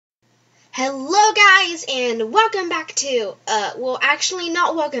Hello guys, and welcome back to, well actually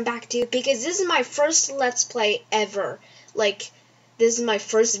not welcome back to, because this is my first Let's Play ever. Like, this is my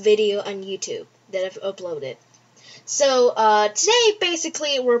first video on YouTube that I've uploaded. So, today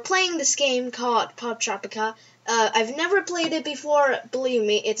basically we're playing this game called Poptropica. I've never played it before, believe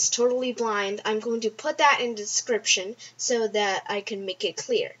me, it's totally blind. I'm going to put that in the description so that I can make it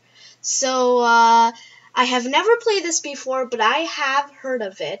clear. So, I have never played this before, but I have heard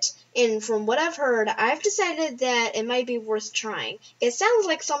of it, and from what I've heard, I've decided that it might be worth trying. It sounds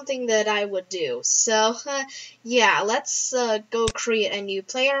like something that I would do, so, yeah, let's go create a new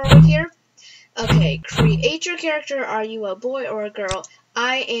player over here. Okay, create your character. Are you a boy or a girl?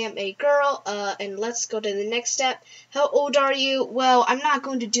 I am a girl, and let's go to the next step. How old are you? Well, I'm not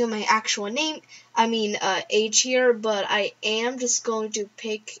going to do my actual age here, but I am just going to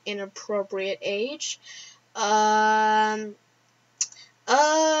pick an appropriate age.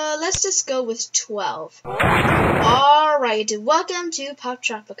 Let's just go with 12. Alright, welcome to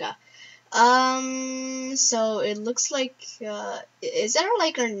Poptropica. So it looks like, is there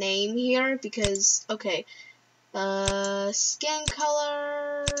like our name here? Because, okay, skin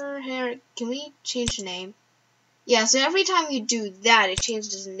color, hair, can we change the name? Yeah, so every time you do that, it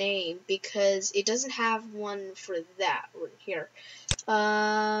changes the name, because it doesn't have one for that right here.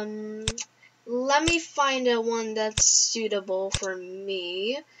 Let me find a one that's suitable for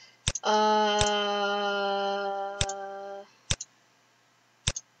me. Well,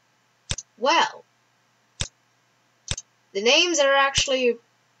 the names are actually,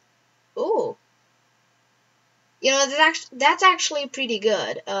 ooh, you know, that's actually pretty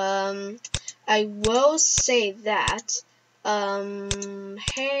good. I will say that. Hair,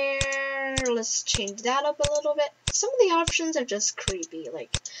 let's change that up a little bit. Some of the options are just creepy,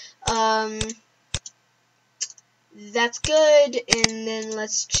 like, that's good, and then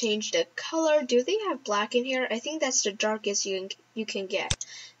let's change the color. Do they have black in here? I think that's the darkest you can get.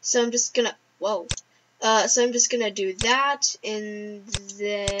 So I'm just gonna, so I'm just gonna do that, and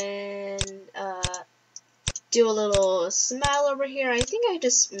then, do a little smile over here. I think I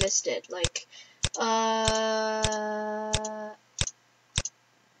just missed it, like,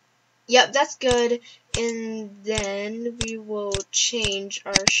 yep, that's good, and then we will change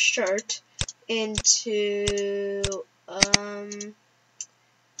our shirt into,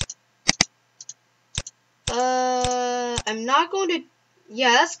 I'm not going to,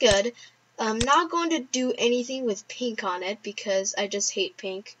 yeah, that's good. I'm not going to do anything with pink on it, because I just hate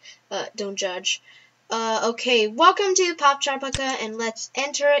pink. Don't judge. Okay, welcome to Poptropica, and let's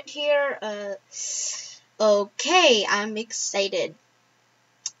enter it here. Okay, I'm excited.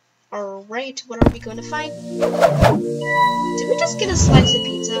 Alright, what are we going to find? Did we just get a slice of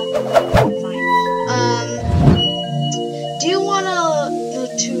pizza? Fine. Do you want to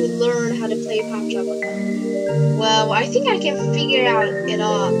learn how to play Poptropica? Well, I think I can figure it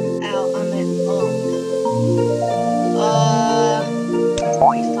all out on my own.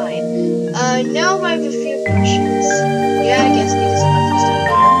 Okay, fine. Now I have a few questions. Yeah, I guess because I'm not still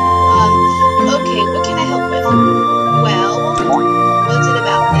there. Okay, what can I help with? Well, what's it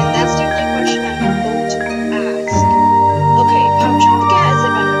about? And that's the only question I'm going to ask. Okay, Poptropica is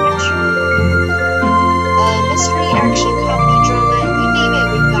about adventure. Mystery, action, comedy, drama, you name it,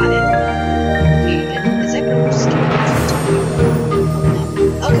 we've got it. Okay, is that girl scared? Oh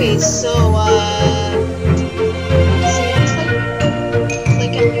no. Okay, so, see, it's like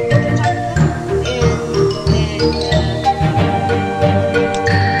I'm here to talk about, and then,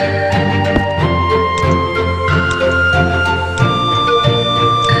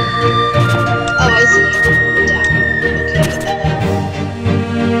 oh, I see, down, okay, jump like that.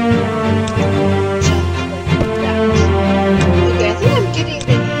 Okay, I think I'm getting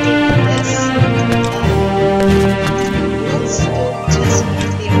the hang of this. Let's go test my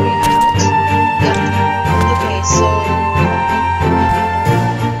theory out. Yep. Okay, so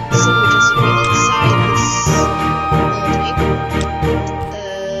we just went inside this building.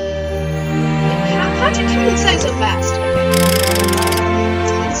 How'd you come inside so fast?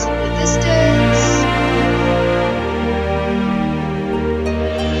 Okay. Let's see what this does.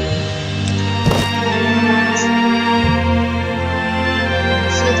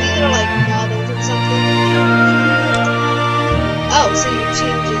 So these are like models or something. Oh, so your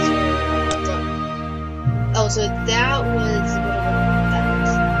changes your look. Oh, so that was what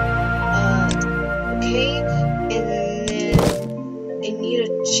okay, and then I need to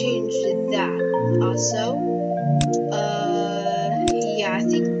change that also. Yeah, I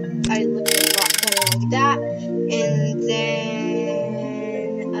think I look a lot better like that, and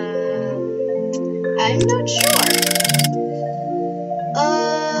then, I'm not sure.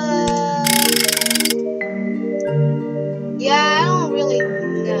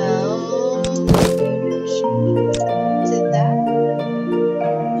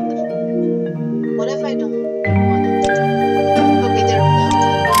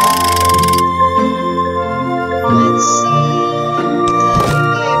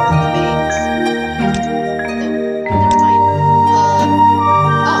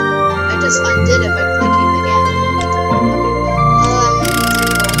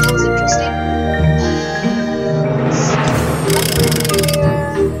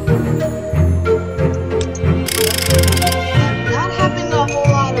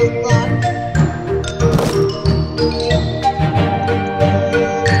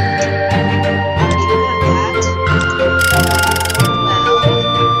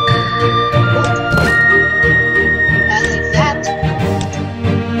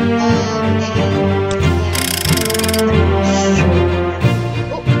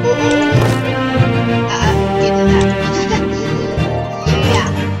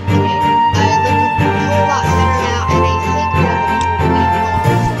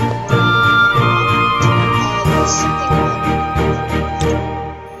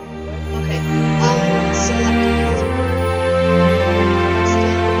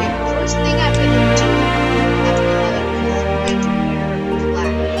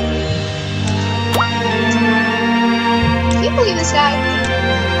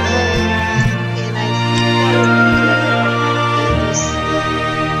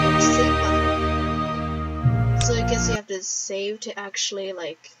 is save to actually,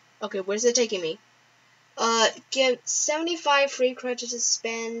 like... Okay, where's it taking me? Get 75 free credits to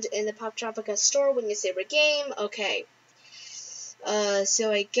spend in the Poptropica store when you save a game. Okay.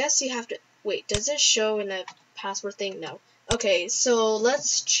 So I guess you have to... Wait, does it show in a password thing? No. Okay, so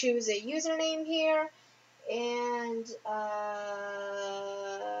let's choose a username here. And,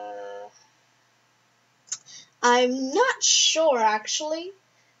 I'm not sure, actually.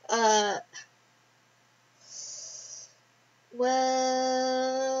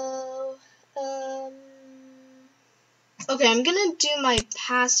 Well, okay, I'm gonna do my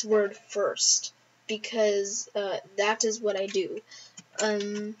password first, because, that is what I do.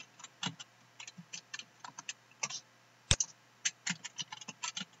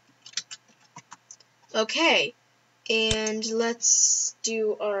 Okay, and let's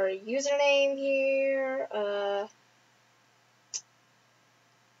do our username here, I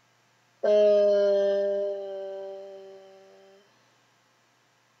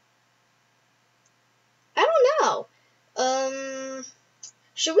don't know.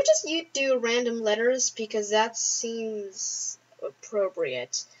 Should we just do random letters, because that seems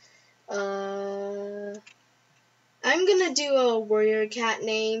appropriate. I'm gonna do a warrior cat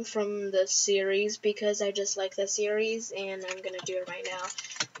name from the series, because I just like the series, and I'm gonna do it right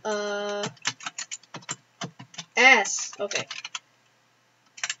now. S. Okay.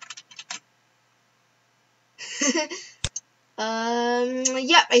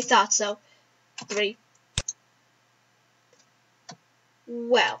 Yep, I thought so. 3.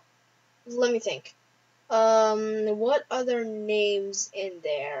 Well, let me think. What other names in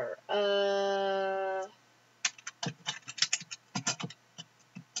there?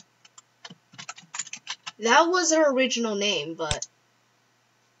 That was her original name, but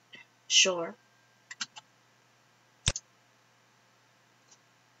sure.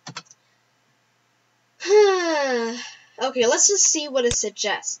 Okay, let's just see what it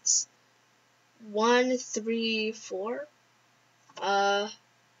suggests. 1, 3, 4.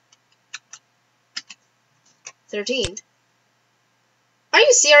 13. Are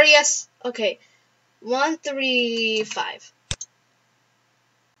you serious? Okay. 1, 3, 5.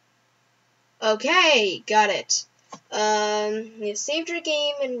 Okay, got it. You saved your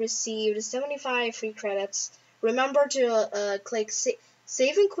game and received 75 free credits. Remember to click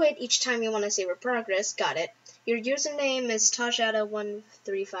save and quit each time you want to save your progress. Got it. Your username is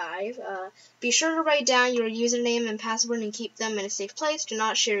Toshada135. Be sure to write down your username and password and keep them in a safe place. Do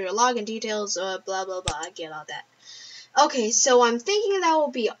not share your login details, blah blah blah. I get all that. Okay, so I'm thinking that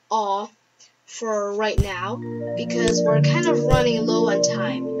will be all for right now, because we're kind of running low on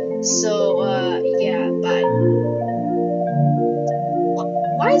time. So, yeah, bye.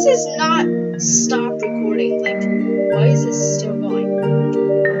 Why is this not stop recording? Like, why is this still